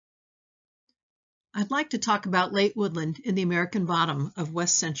I'd like to talk about Late Woodland in the American Bottom of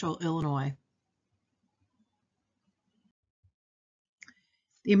west central Illinois.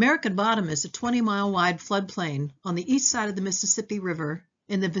 The American Bottom is a 20-mile wide floodplain on the east side of the Mississippi River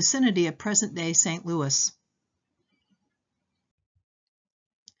in the vicinity of present-day St. Louis.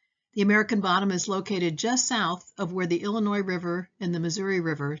 The American Bottom is located just south of where the Illinois River and the Missouri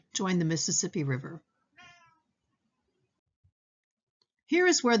River join the Mississippi River. Here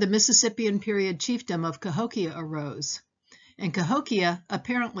is where the Mississippian period chiefdom of Cahokia arose, and Cahokia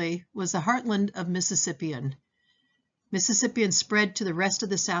apparently was the heartland of Mississippians spread to the rest of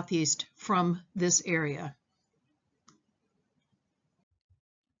the southeast from this area.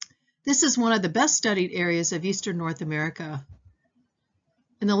 This is one of the best studied areas of eastern North America.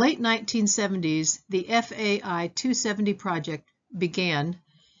 In the late 1970s, the FAI 270 project began.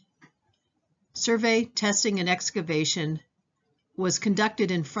 Survey, testing, and excavation was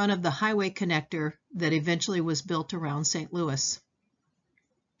conducted in front of the highway connector that eventually was built around St. Louis.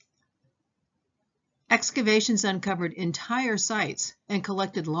 Excavations uncovered entire sites and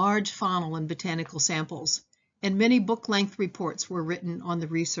collected large faunal and botanical samples, and many book-length reports were written on the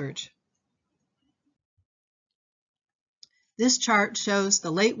research. This chart shows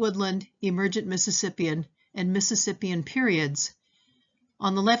the Late Woodland, Emergent Mississippian, and Mississippian periods.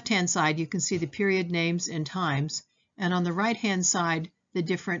 On the left-hand side, you can see the period names and times, and on the right-hand side, the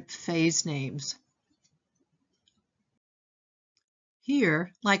different phase names.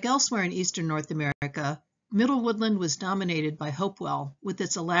 Here, like elsewhere in eastern North America, Middle Woodland was dominated by Hopewell with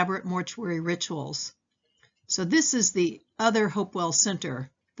its elaborate mortuary rituals. So this is the other Hopewell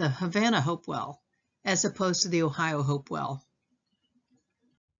center, the Havana Hopewell, as opposed to the Ohio Hopewell.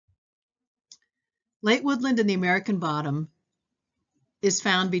 Late Woodland in the American Bottom is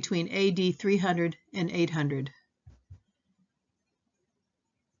found between AD 300 and 800.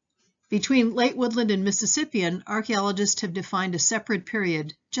 Between Late Woodland and Mississippian, archaeologists have defined a separate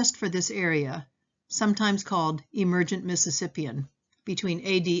period just for this area, sometimes called Emergent Mississippian, between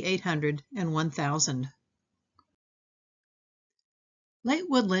AD 800 and 1000. Late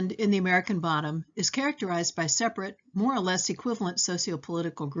Woodland in the American Bottom is characterized by separate, more or less equivalent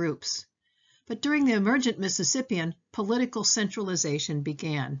sociopolitical groups. But during the Emergent Mississippian, political centralization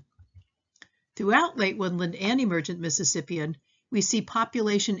began. Throughout Late Woodland and Emergent Mississippian, we see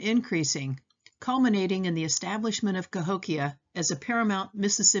population increasing, culminating in the establishment of Cahokia as a paramount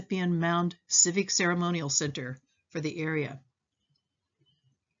Mississippian mound civic ceremonial center for the area.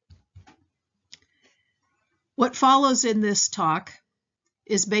 What follows in this talk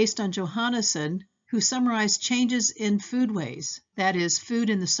is based on Johannessen, who summarized changes in foodways, that is, food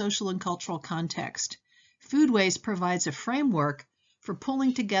in the social and cultural context. Foodways provides a framework for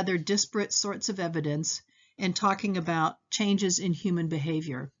pulling together disparate sorts of evidence and talking about changes in human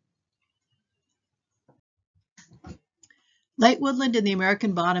behavior. Late Woodland in the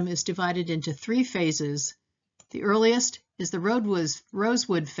American Bottom is divided into three phases. The earliest is the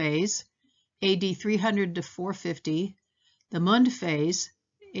Rosewood phase, AD 300 to 450, the Mund phase,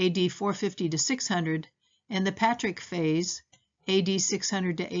 AD 450 to 600, and the Patrick phase, AD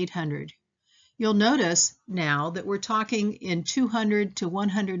 600 to 800. You'll notice now that we're talking in 200 to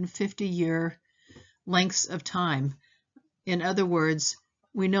 150 year lengths of time. In other words,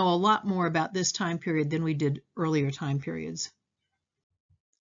 we know a lot more about this time period than we did earlier time periods.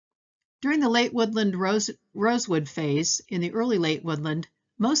 During the Late Woodland Rosewood phase, in the early Late Woodland,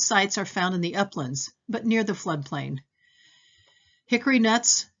 most sites are found in the uplands, but near the floodplain. Hickory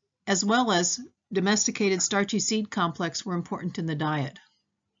nuts, as well as domesticated starchy seed complex, were important in the diet.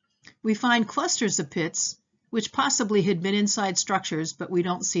 We find clusters of pits, which possibly had been inside structures, but we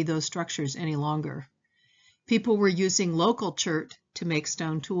don't see those structures any longer. People were using local chert to make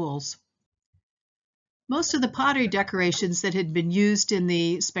stone tools. Most of the pottery decorations that had been used in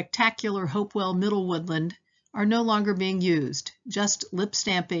the spectacular Hopewell Middle Woodland are no longer being used. Just lip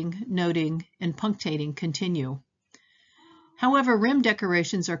stamping, noting, and punctating continue. However, rim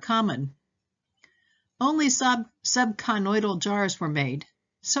decorations are common. Only subconoidal jars were made.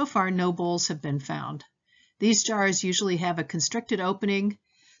 So far, no bowls have been found. These jars usually have a constricted opening,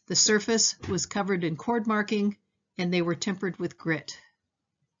 the surface was covered in cord marking, and they were tempered with grit.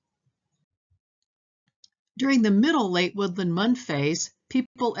 During the middle Late Woodland Mund phase,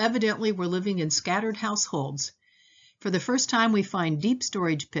 people evidently were living in scattered households. For the first time, we find deep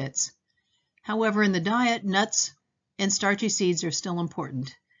storage pits. However, in the diet, nuts and starchy seeds are still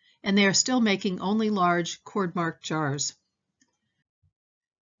important, and they are still making only large cord-marked jars.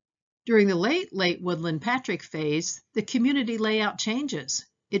 During the late Woodland Patrick phase, the community layout changes.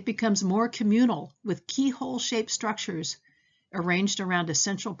 It becomes more communal with keyhole-shaped structures arranged around a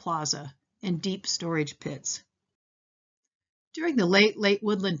central plaza. and deep storage pits. During the late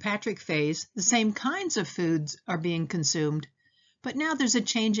woodland Patrick phase, the same kinds of foods are being consumed, but now there's a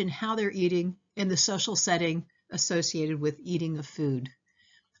change in how they're eating and the social setting associated with eating of food.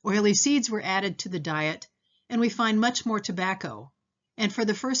 Oily seeds were added to the diet, and we find much more tobacco, and for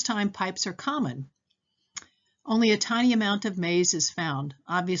the first time pipes are common. Only a tiny amount of maize is found,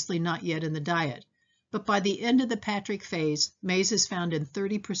 obviously not yet in the diet, but by the end of the Patrick phase, maize is found in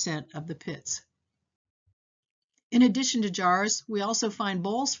 30% of the pits. In addition to jars, we also find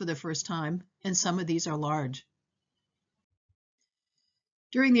bowls for the first time, and some of these are large.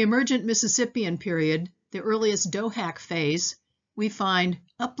 During the Emergent Mississippian period, the earliest Dohack phase, we find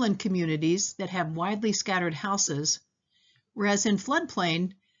upland communities that have widely scattered houses, whereas in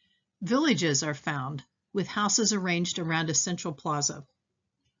floodplain, villages are found with houses arranged around a central plaza.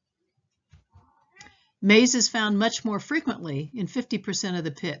 Maize is found much more frequently in 50% of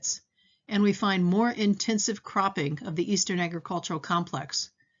the pits, and we find more intensive cropping of the Eastern agricultural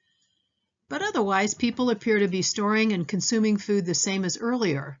complex. But otherwise, people appear to be storing and consuming food the same as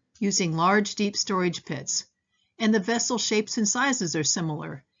earlier, using large, deep storage pits, and the vessel shapes and sizes are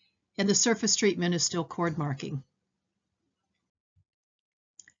similar, and the surface treatment is still cord marking.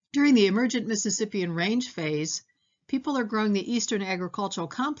 During the Emergent Mississippian Range phase, people are growing the Eastern agricultural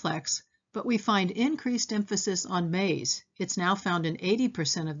complex, but we find increased emphasis on maize. It's now found in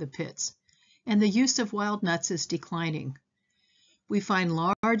 80% of the pits, and the use of wild nuts is declining. We find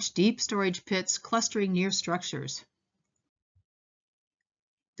large, deep storage pits clustering near structures.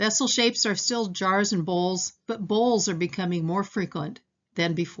 Vessel shapes are still jars and bowls, but bowls are becoming more frequent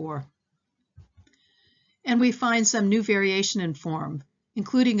than before. And we find some new variation in form,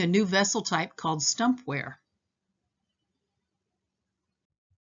 including a new vessel type called stumpware.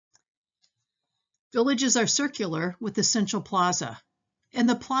 Villages are circular with the central plaza, and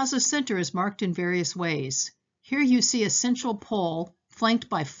the plaza center is marked in various ways. Here you see a central pole flanked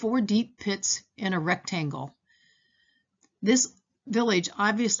by 4 deep pits in a rectangle. This village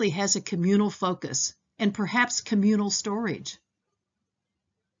obviously has a communal focus and perhaps communal storage.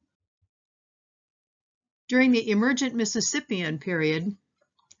 During the Emergent Mississippian period,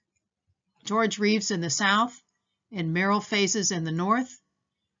 George Reeves in the south and Merrill phases in the north,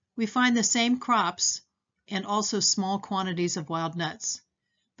 we find the same crops and also small quantities of wild nuts.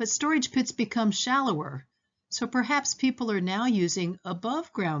 But storage pits become shallower, so perhaps people are now using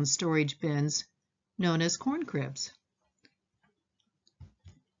above-ground storage bins known as corn cribs.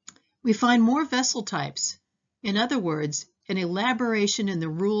 We find more vessel types, in other words, an elaboration in the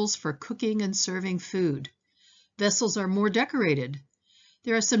rules for cooking and serving food. Vessels are more decorated.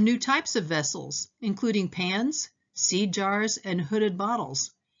 There are some new types of vessels, including pans, seed jars, and hooded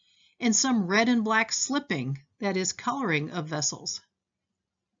bottles, and some red and black slipping, that is, coloring of vessels.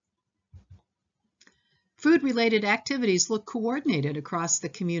 Food-related activities look coordinated across the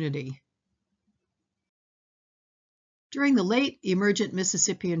community. During the late Emergent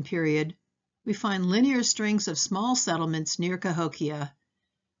Mississippian period, we find linear strings of small settlements near Cahokia,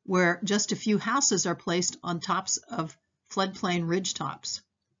 where just a few houses are placed on tops of floodplain ridgetops.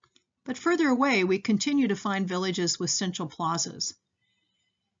 But further away, we continue to find villages with central plazas.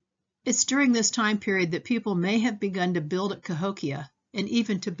 It's during this time period that people may have begun to build at Cahokia and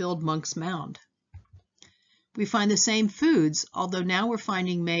even to build Monk's Mound. We find the same foods, although now we're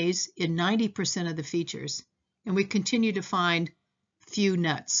finding maize in 90% of the features, and we continue to find few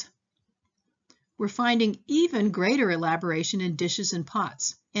nuts. We're finding even greater elaboration in dishes and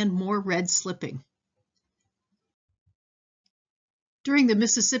pots, and more red slipping. During the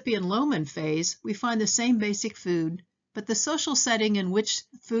Mississippian Lowman phase, we find the same basic food, but the social setting in which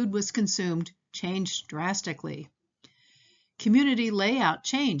food was consumed changed drastically. Community layout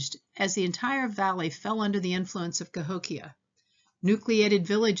changed as the entire valley fell under the influence of Cahokia. Nucleated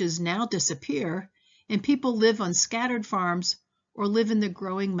villages now disappear, and people live on scattered farms or live in the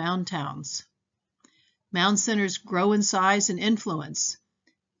growing mound towns. Mound centers grow in size and influence.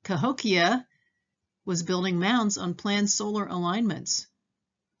 Cahokia was building mounds on planned solar alignments,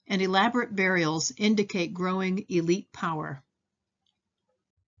 and elaborate burials indicate growing elite power.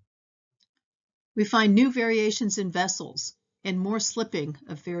 We find new variations in vessels and more slipping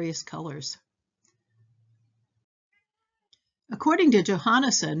of various colors. According to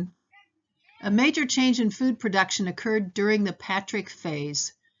Johannessen, a major change in food production occurred during the Patrick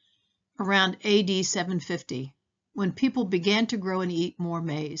phase, around AD 750, when people began to grow and eat more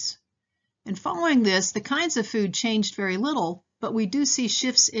maize. And following this, the kinds of food changed very little, but we do see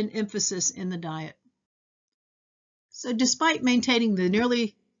shifts in emphasis in the diet. So despite maintaining the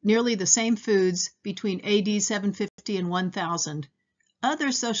nearly the same foods between AD 750 and 1000,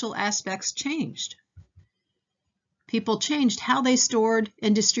 other social aspects changed. People changed how they stored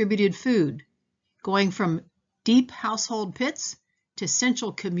and distributed food, going from deep household pits to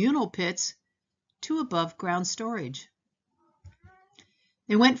central communal pits to above-ground storage.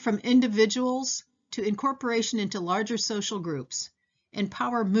 They went from individuals to incorporation into larger social groups, and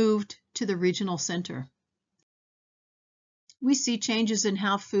power moved to the regional center. We see changes in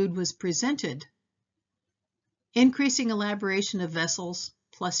how food was presented, increasing elaboration of vessels,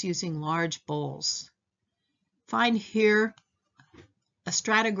 plus using large bowls. Find here a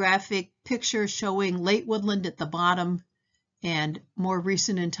stratigraphic picture showing Late Woodland at the bottom and more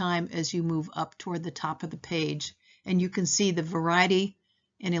recent in time as you move up toward the top of the page, and you can see the variety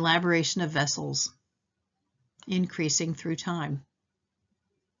and elaboration of vessels increasing through time.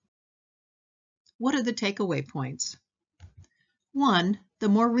 What are the takeaway points? 1, the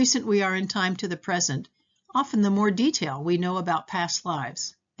more recent we are in time to the present, often the more detail we know about past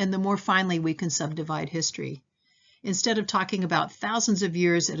lives, and the more finely we can subdivide history. Instead of talking about thousands of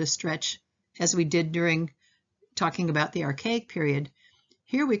years at a stretch, as we did during talking about the Archaic period,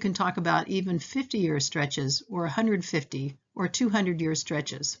 here we can talk about even 50-year stretches, or 150 or 200-year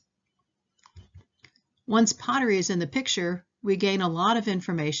stretches. Once pottery is in the picture, we gain a lot of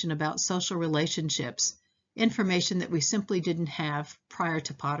information about social relationships, information that we simply didn't have prior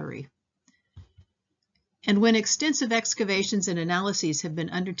to pottery. And when extensive excavations and analyses have been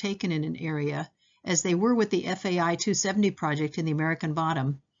undertaken in an area, as they were with the FAI 270 project in the American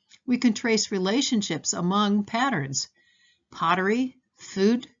Bottom, we can trace relationships among patterns: pottery,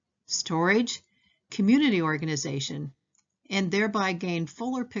 food, storage, community organization, and thereby gain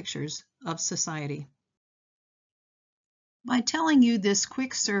fuller pictures of society. By telling you this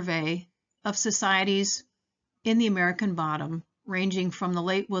quick survey of societies in the American Bottom, ranging from the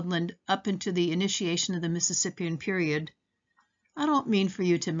Late Woodland up into the initiation of the Mississippian period, I don't mean for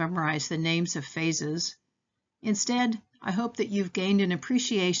you to memorize the names of phases. Instead, I hope that you've gained an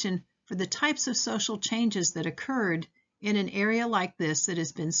appreciation for the types of social changes that occurred in an area like this that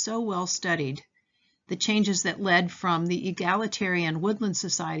has been so well studied, the changes that led from the egalitarian woodland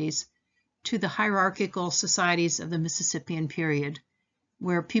societies to the hierarchical societies of the Mississippian period,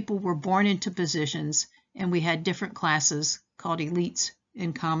 where people were born into positions and we had different classes called elites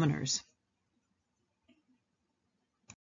and commoners.